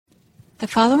The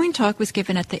following talk was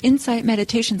given at the Insight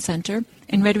Meditation Center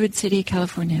in Redwood City,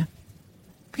 California.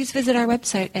 Please visit our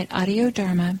website at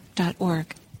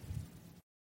audiodharma.org.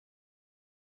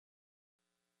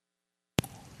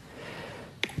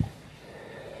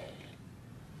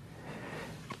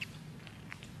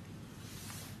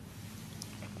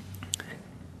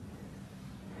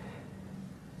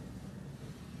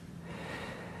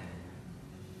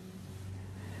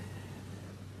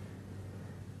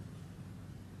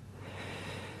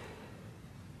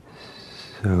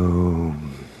 So,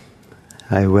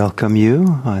 I welcome you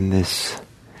on this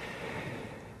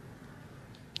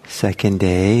second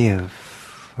day of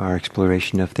our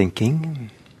exploration of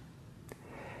thinking.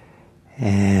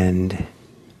 And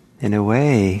in a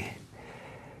way,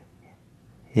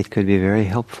 it could be very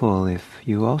helpful if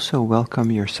you also welcome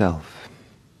yourself.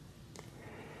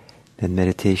 That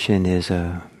meditation is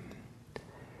a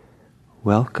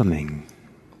welcoming.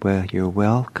 Well, you're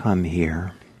welcome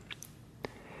here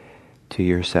to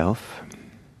yourself.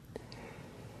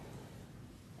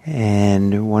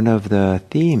 And one of the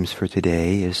themes for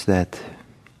today is that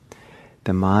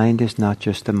the mind is not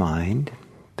just the mind,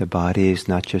 the body is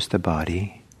not just the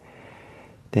body,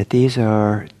 that these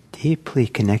are deeply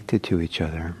connected to each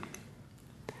other.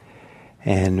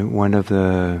 And one of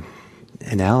the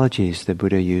analogies the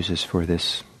Buddha uses for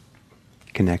this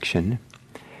connection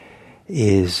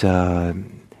is that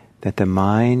the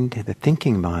mind, the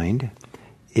thinking mind,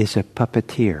 is a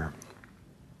puppeteer.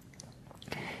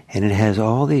 And it has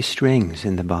all these strings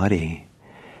in the body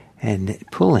and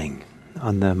pulling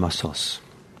on the muscles,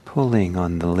 pulling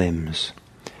on the limbs.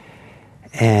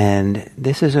 And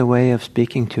this is a way of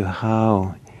speaking to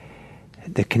how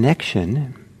the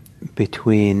connection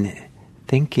between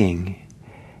thinking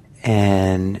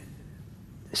and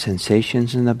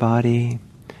sensations in the body,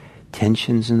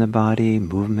 tensions in the body,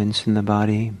 movements in the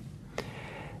body,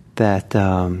 that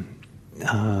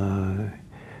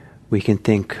we can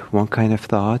think one kind of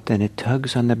thought and it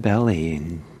tugs on the belly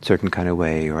in a certain kind of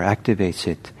way or activates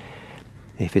it.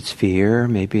 If it's fear,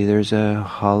 maybe there's a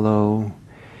hollow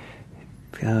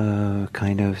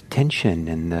kind of tension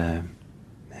in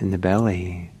the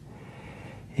belly.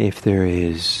 If there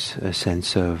is a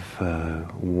sense of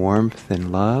warmth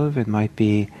and love, it might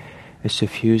be a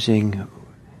suffusing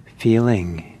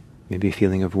feeling, maybe a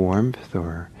feeling of warmth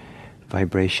or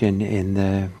vibration in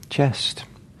the chest.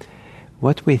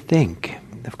 What we think,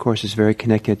 of course, is very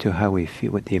connected to how we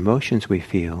feel, what the emotions we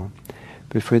feel.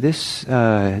 But for this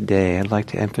day, I'd like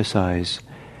to emphasize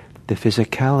the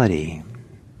physicality,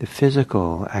 the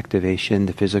physical activation,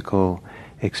 the physical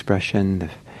expression, the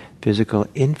physical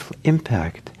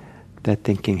impact that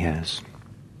thinking has.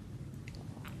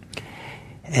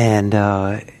 And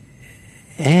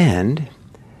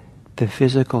the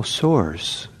physical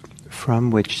source from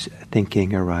which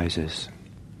thinking arises.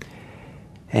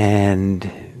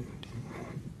 And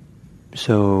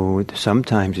so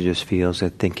sometimes it just feels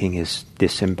that thinking is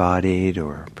disembodied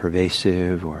or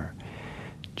pervasive or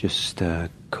just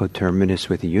coterminous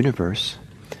with the universe.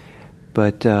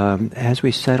 But as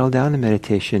we settle down in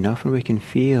meditation, often we can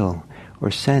feel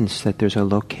or sense that there's a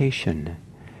location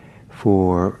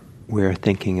for where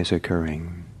thinking is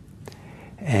occurring.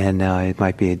 And it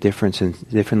might be a different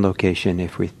location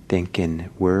if we think in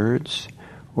words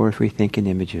or if we think in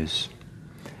images.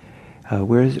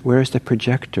 Where's the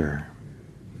projector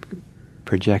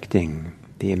projecting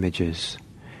the images?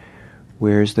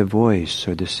 Where's the voice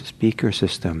or the speaker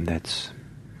system that's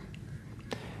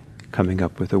coming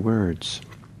up with the words?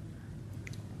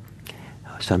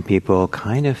 Some people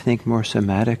kind of think more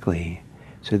somatically,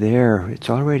 so there it's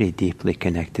already deeply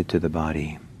connected to the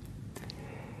body.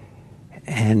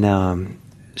 And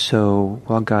so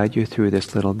I'll guide you through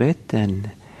this little bit,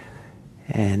 and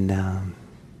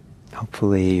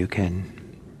hopefully you can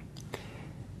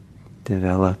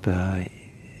develop,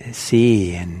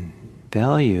 see and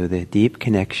value the deep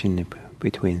connection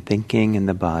between thinking and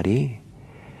the body,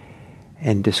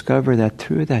 and discover that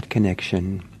through that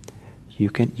connection you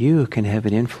can have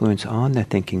an influence on the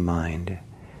thinking mind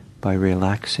by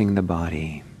relaxing the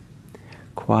body,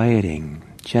 quieting,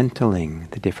 gentling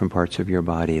the different parts of your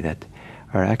body that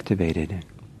are activated,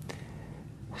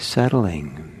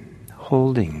 settling,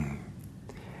 holding,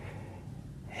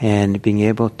 and being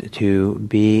able to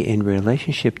be in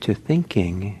relationship to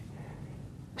thinking,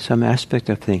 some aspect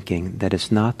of thinking that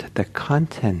is not the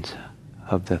content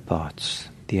of the thoughts,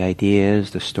 the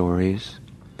ideas, the stories,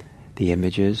 the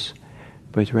images,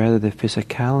 but rather the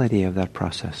physicality of that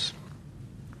process.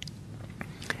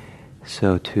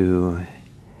 So to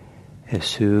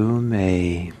assume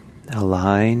a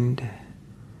aligned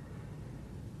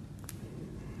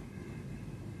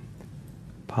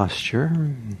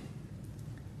posture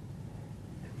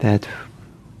that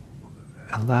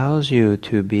allows you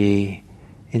to be,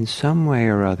 in some way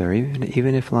or other,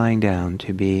 even if lying down,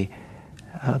 to be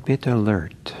a bit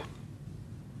alert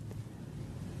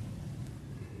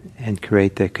and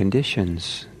create the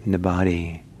conditions in the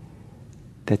body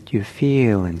that you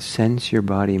feel and sense your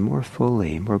body more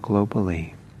fully, more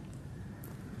globally,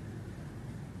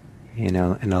 in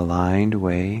an aligned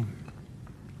way.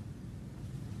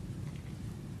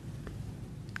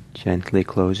 Gently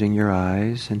closing your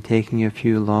eyes and taking a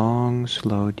few long,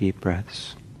 slow, deep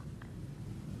breaths.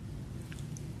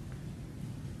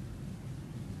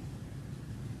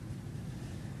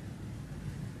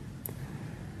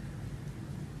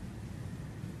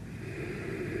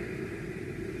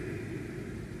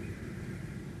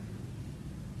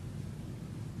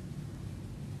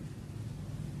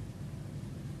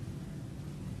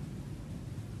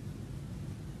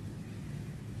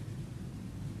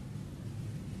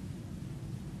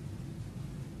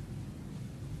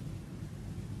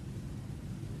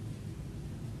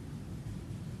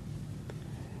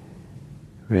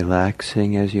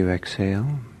 Relaxing as you exhale.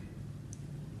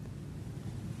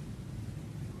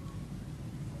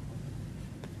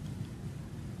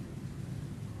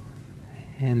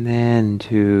 And then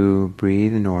to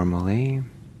breathe normally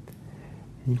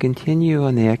and continue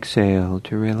on the exhale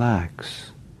to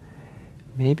relax.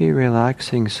 Maybe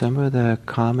relaxing some of the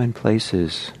common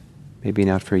places, maybe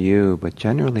not for you, but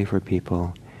generally for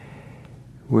people,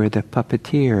 where the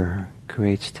puppeteer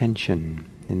creates tension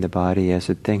in the body as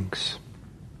it thinks.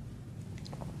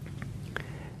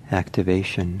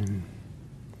 Activation.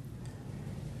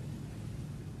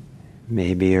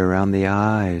 Maybe around the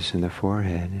eyes and the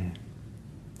forehead.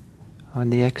 On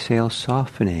the exhale,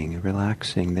 softening,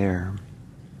 relaxing there.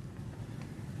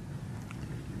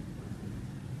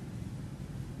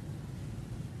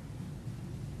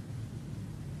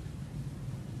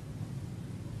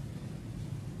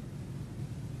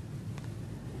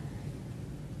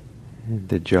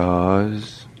 The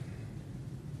jaws.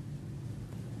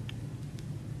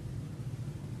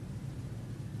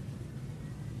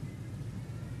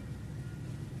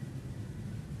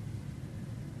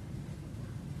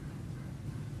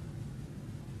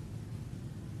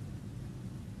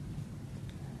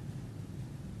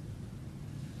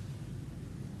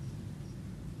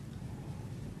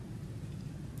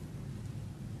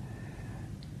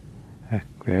 A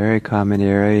very common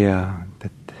area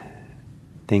that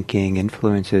thinking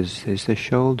influences is the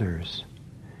shoulders.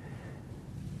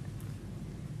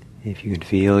 If you can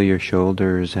feel your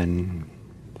shoulders and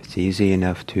it's easy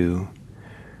enough to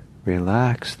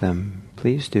relax them,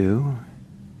 please do.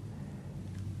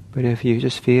 But if you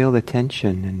just feel the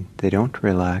tension and they don't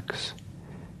relax,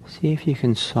 see if you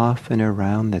can soften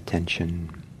around the tension.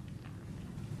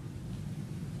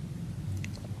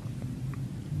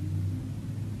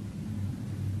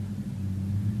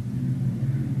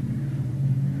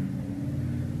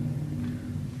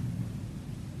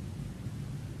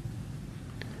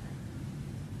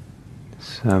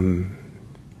 Some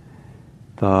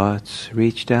thoughts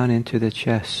reach down into the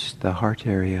chest, the heart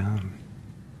area.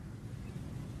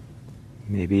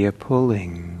 Maybe a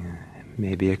pulling,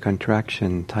 maybe a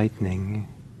contraction, tightening.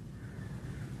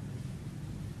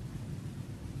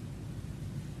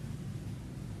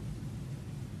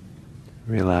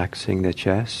 Relaxing the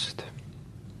chest.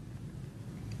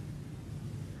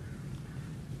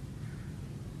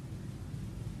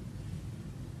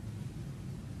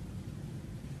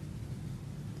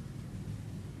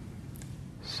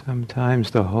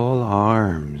 Sometimes the whole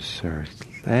arms are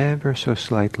ever so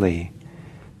slightly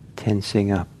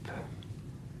tensing up,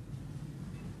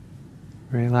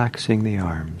 relaxing the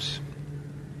arms.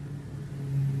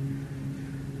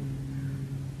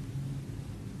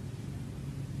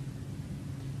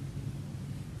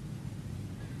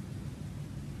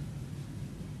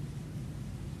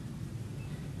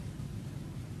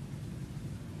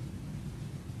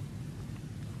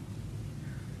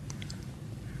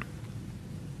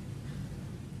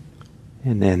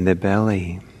 And then the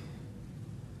belly.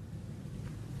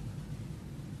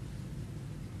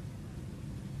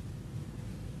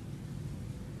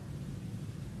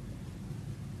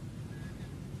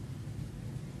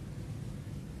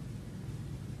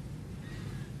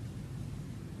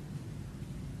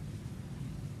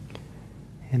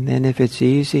 And then if it's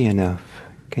easy enough,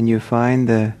 can you find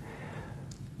the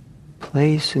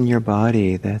place in your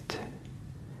body that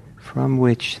from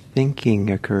which thinking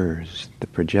occurs, the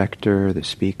projector, the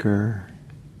speaker.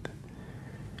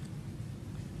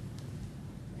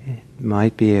 It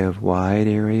might be a wide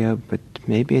area, but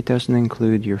maybe it doesn't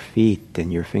include your feet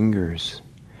and your fingers.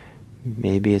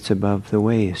 Maybe it's above the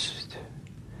waist.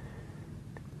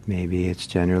 Maybe it's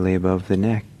generally above the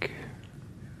neck.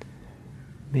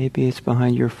 Maybe it's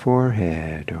behind your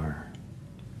forehead, or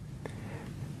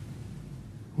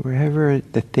wherever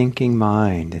the thinking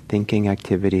mind, the thinking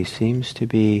activity seems to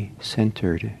be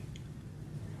centered.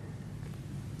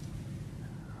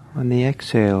 On the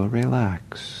exhale,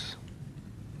 relax.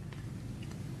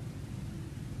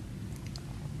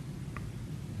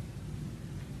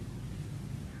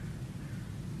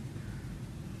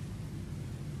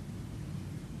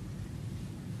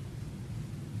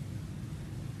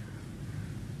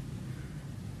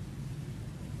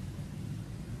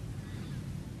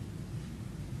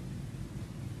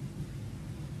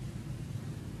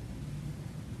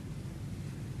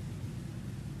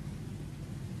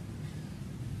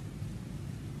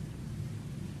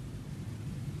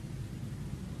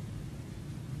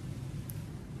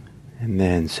 And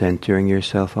then centering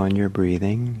yourself on your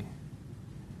breathing.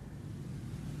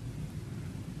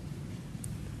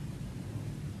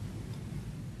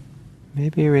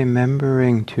 Maybe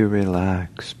remembering to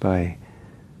relax by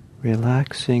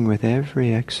relaxing with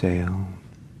every exhale.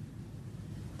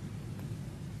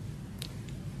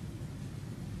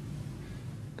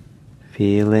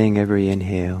 Feeling every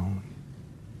inhale.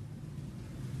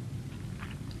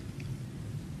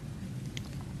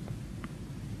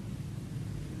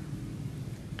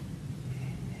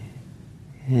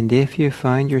 And if you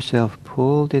find yourself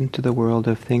pulled into the world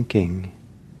of thinking,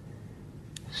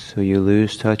 so you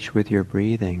lose touch with your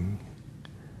breathing,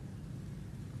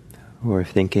 or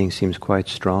if thinking seems quite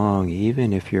strong,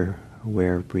 even if you're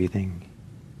aware of breathing,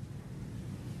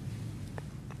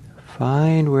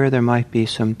 find where there might be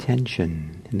some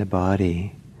tension in the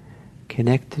body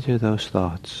connected to those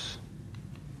thoughts,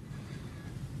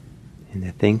 in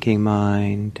the thinking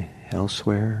mind,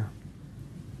 elsewhere.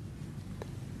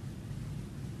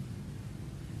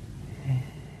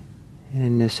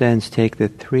 In a sense, take the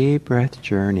 3-breath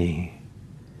journey.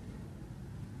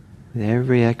 With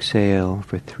every exhale,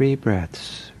 for 3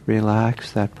 breaths,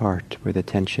 relax that part where the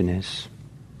tension is.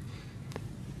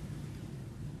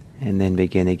 And then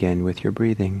begin again with your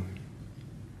breathing.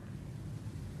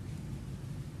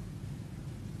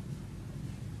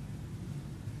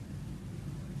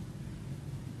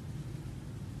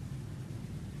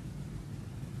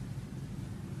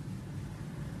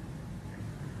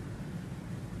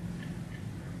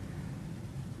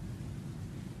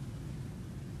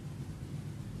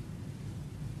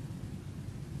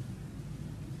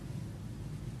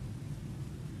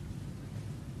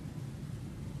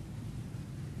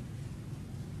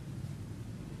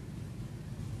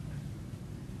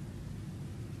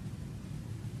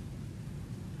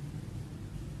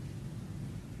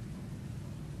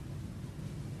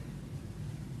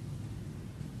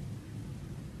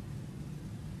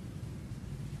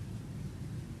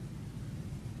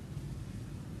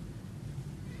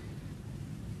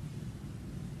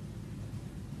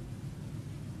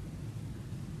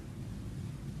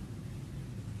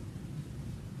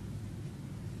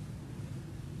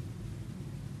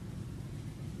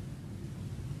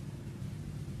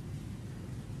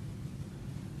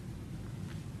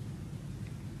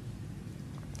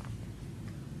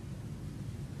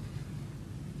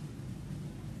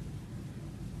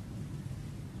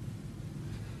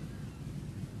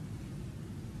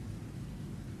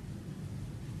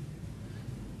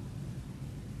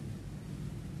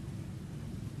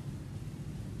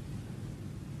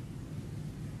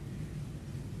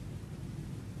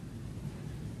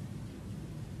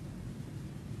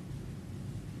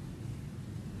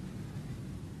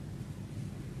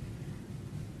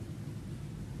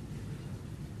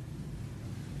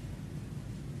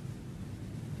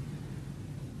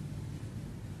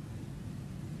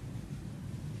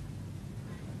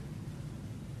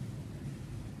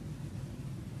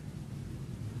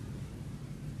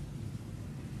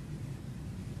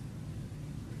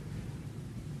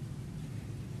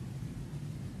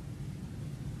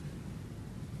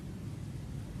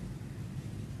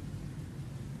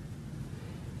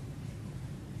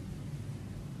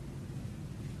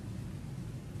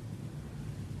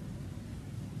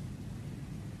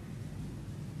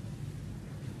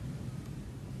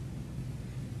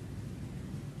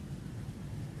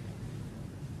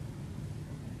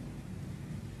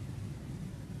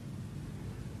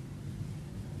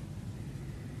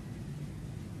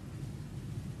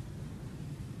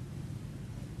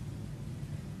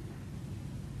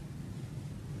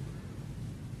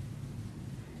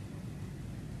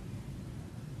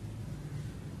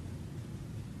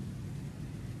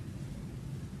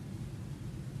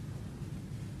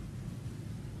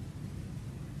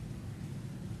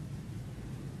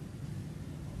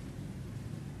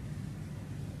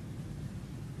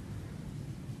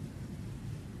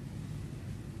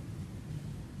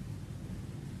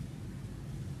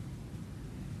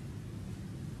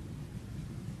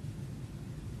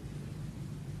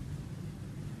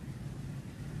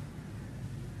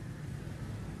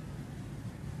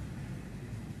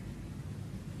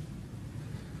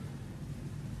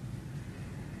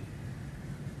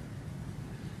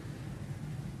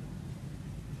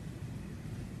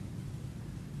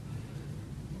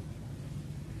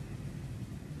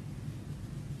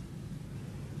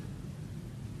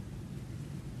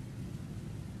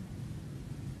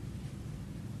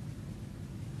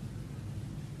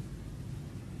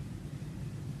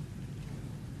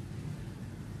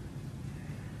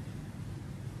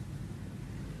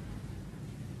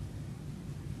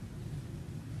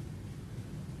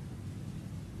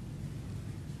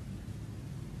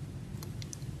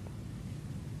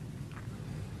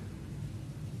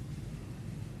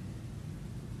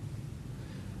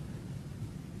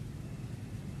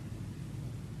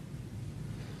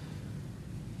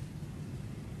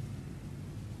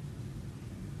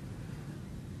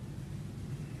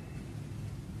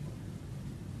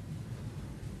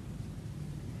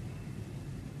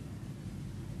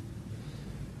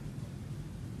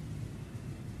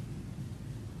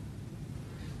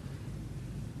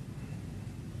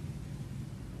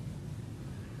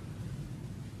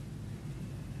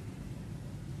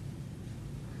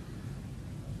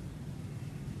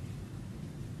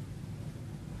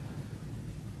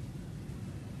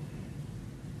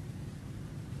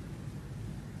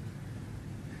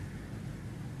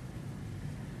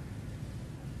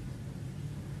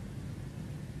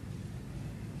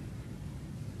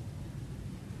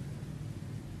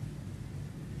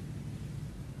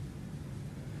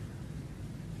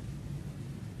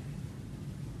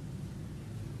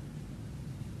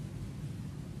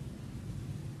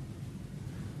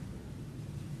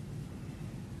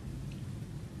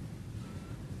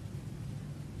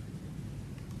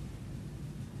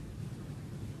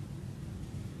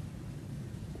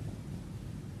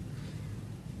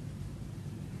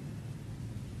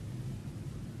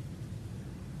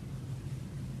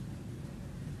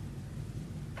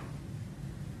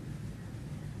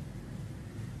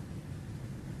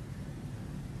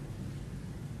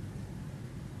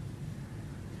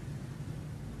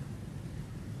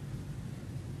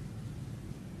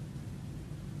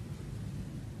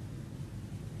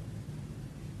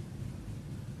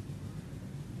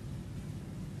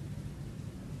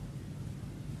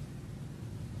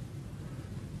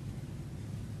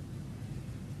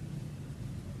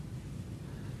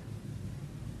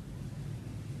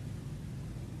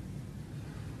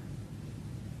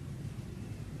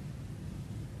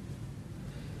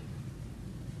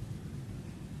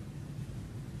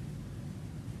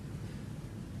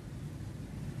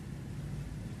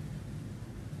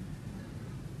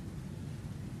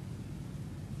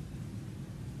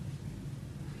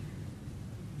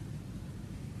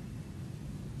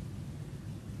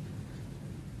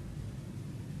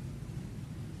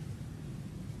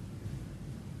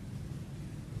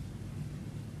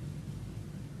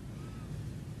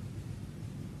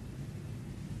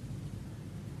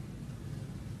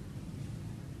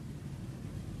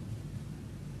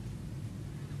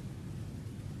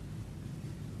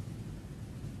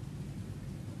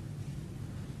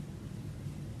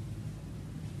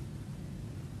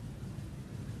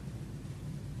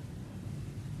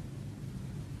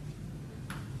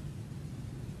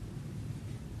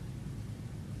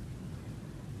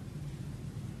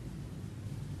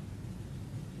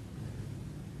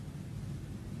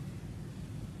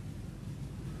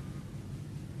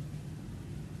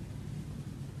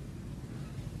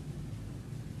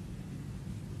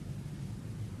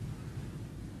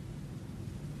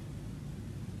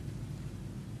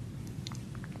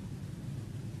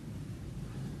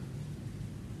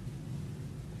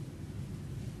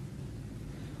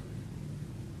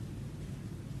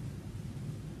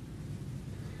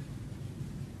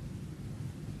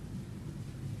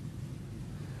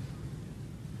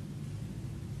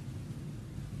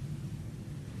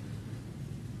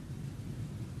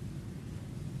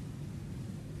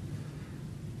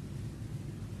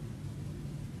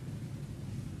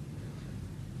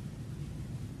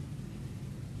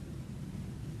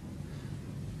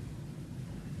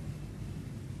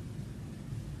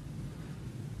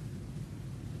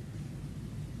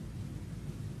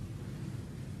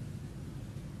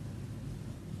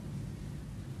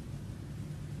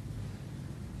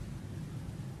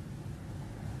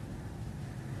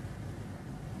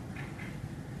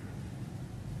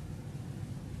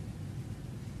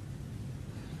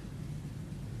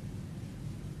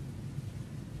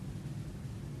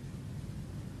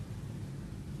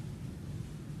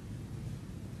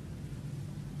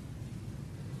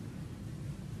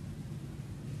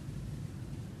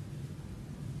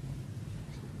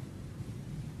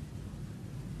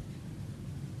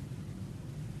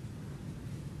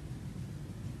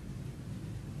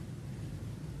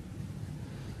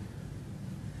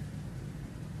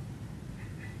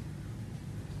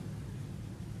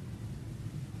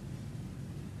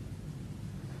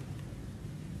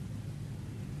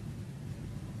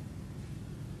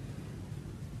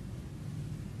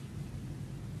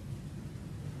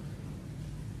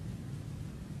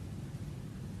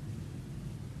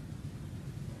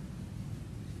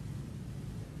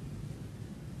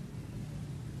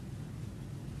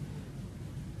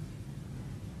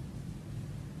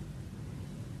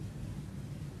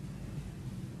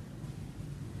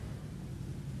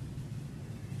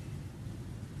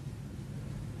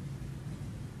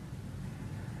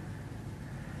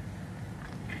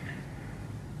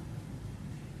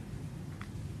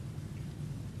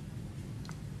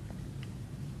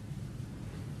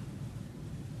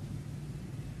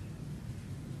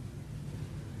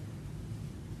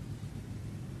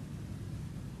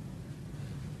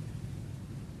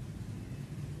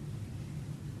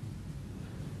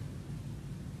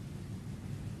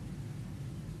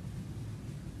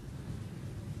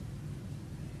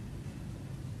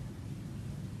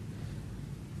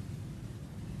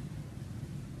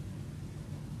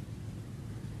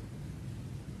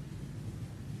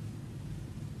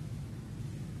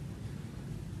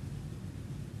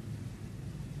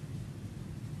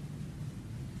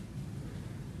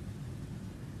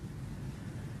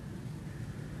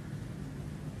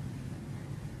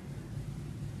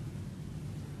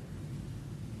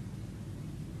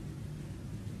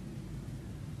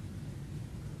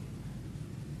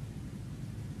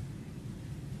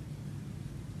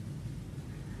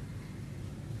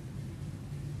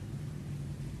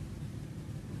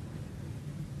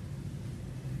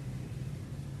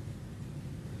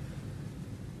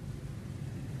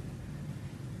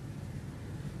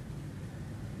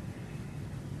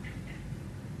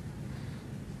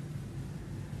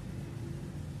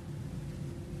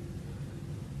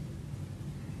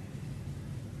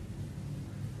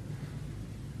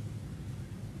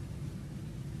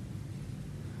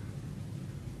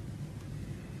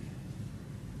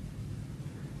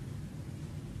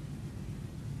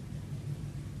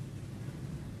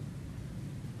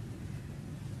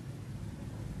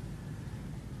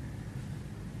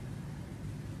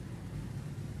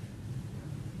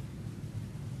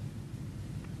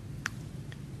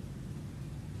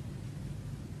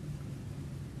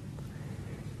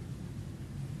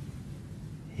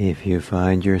 If you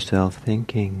find yourself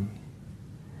thinking,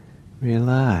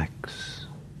 relax.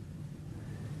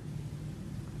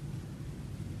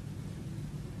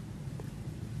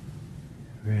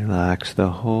 Relax the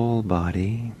whole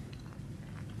body.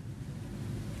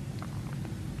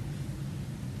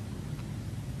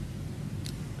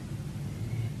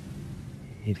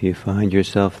 If you find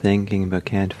yourself thinking but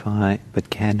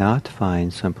cannot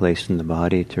find some place in the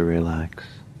body to relax,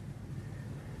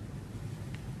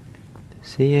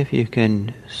 see if you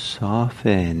can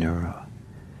soften or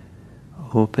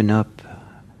open up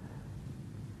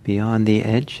beyond the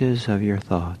edges of your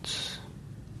thoughts.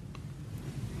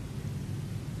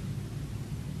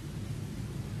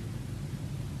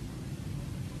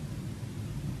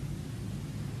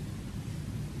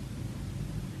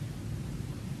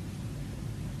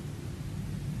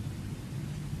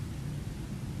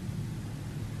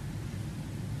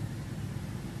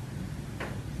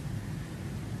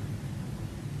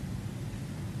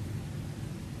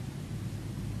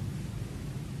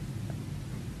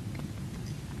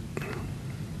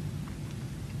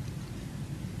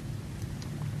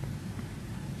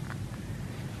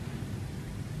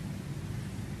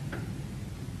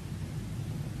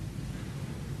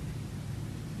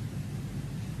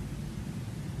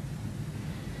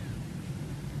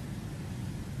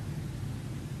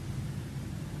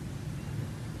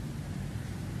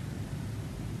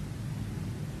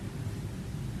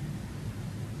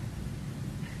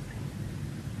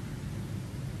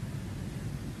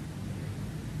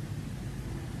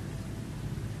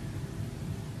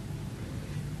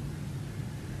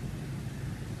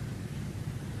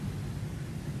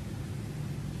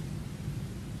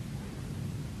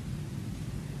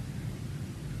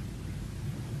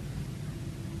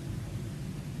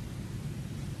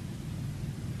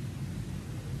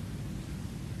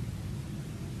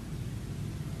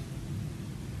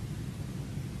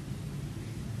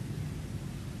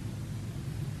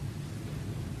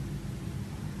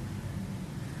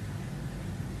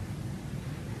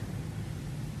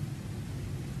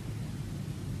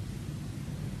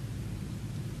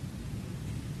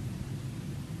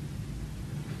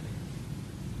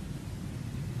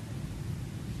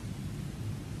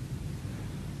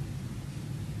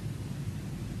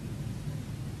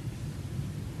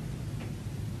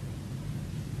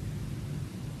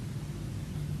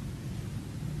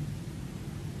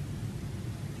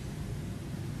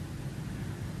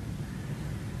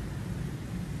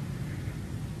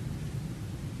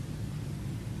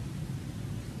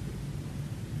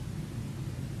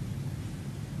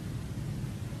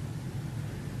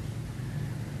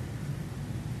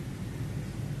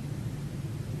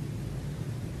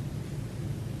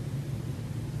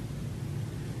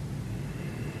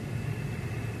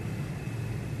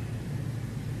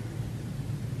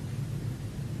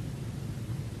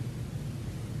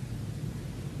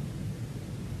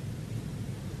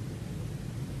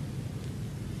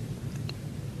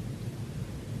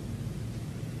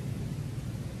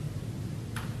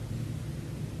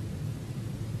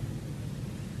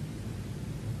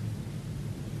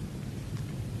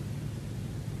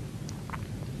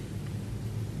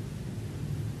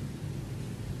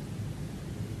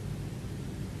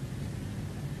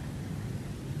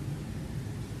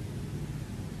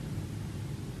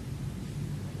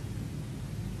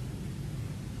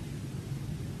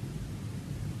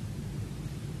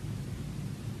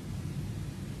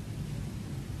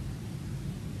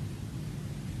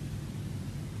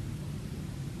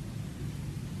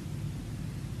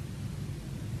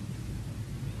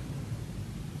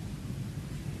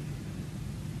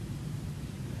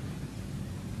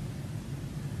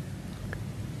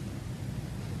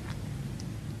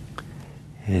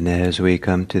 And as we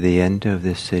come to the end of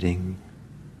this sitting,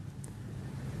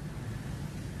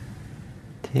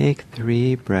 take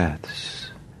 3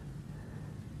 breaths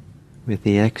with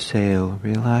the exhale,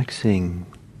 relaxing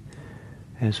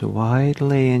as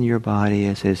widely in your body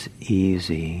as is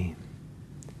easy.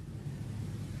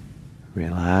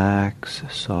 Relax,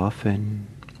 soften.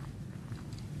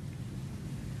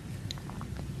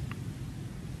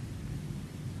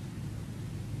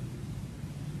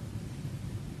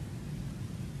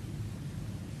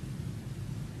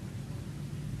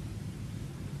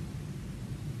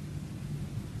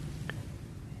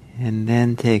 And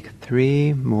then take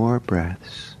 3 more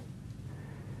breaths,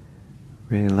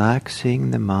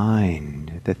 relaxing the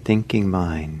mind, the thinking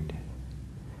mind.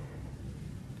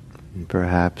 And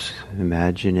perhaps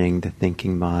imagining the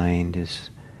thinking mind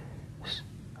is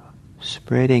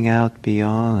spreading out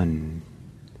beyond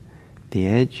the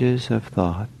edges of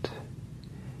thought,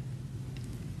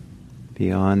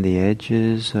 beyond the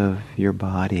edges of your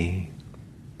body,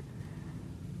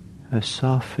 a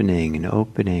softening, an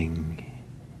opening,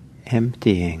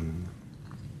 emptying.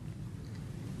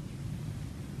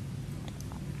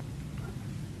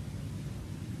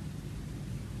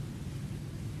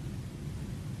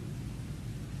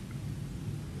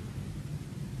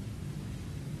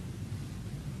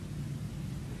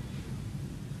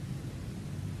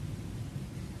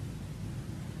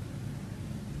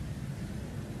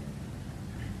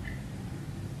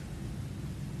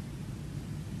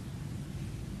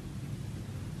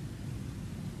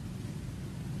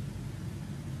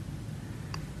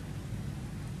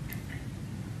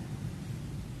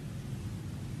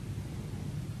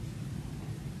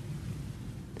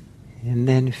 And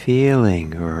then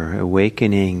feeling or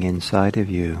awakening inside of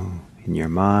you, in your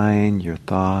mind, your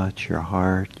thoughts, your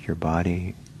heart, your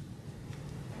body,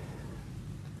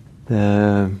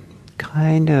 the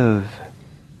kind of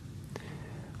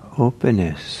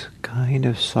openness, kind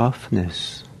of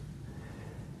softness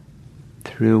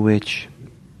through which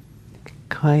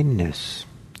kindness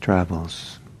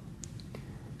travels,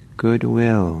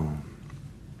 goodwill,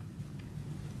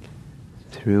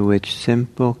 through which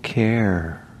simple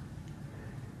care,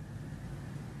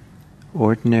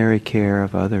 ordinary care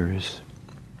of others,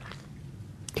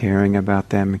 caring about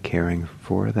them, caring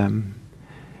for them,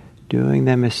 doing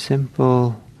them a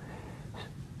simple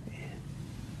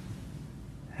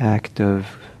act of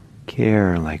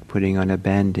care like putting on a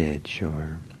bandage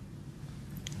or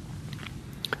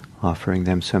offering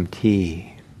them some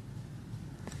tea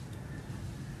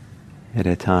at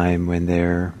a time when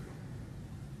they're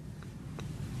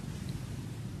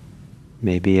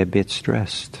maybe a bit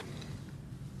stressed.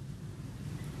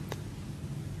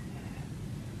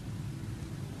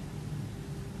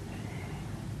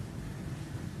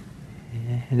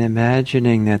 And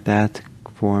imagining that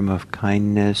form of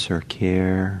kindness or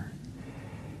care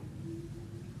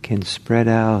can spread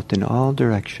out in all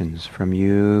directions, from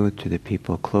you to the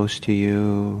people close to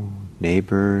you,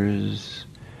 neighbors,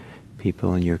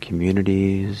 people in your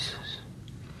communities,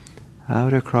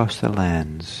 out across the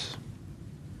lands.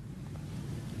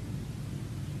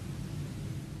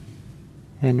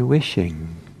 And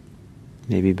wishing,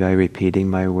 maybe by repeating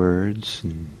my words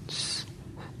and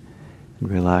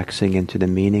relaxing into the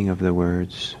meaning of the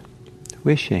words,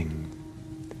 wishing,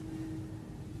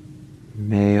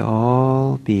 may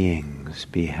all beings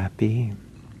be happy.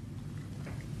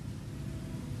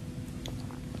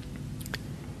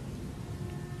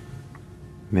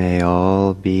 May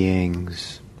all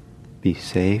beings be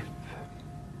safe.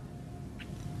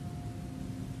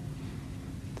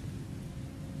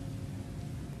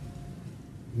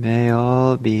 May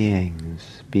all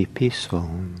beings be peaceful.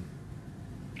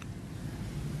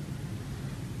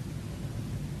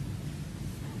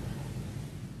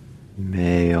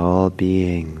 May all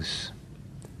beings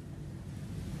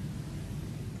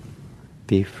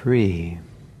be free.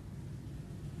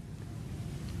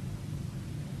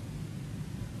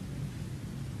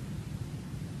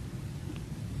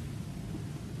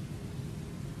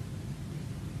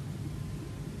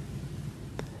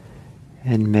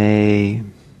 And may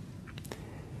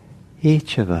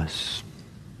each of us,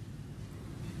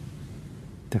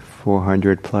 the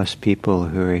 400 plus people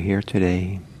who are here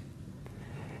today,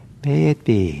 may it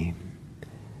be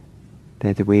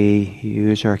that we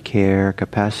use our care,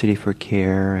 capacity for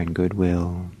care and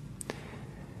goodwill,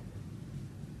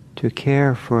 to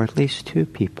care for at least 2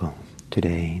 people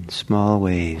today in small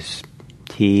ways.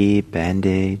 Tea,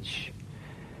 bandage,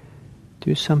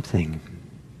 do something.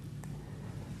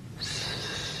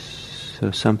 So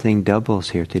something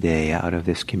doubles here today out of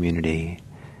this community,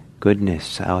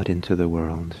 goodness out into the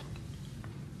world.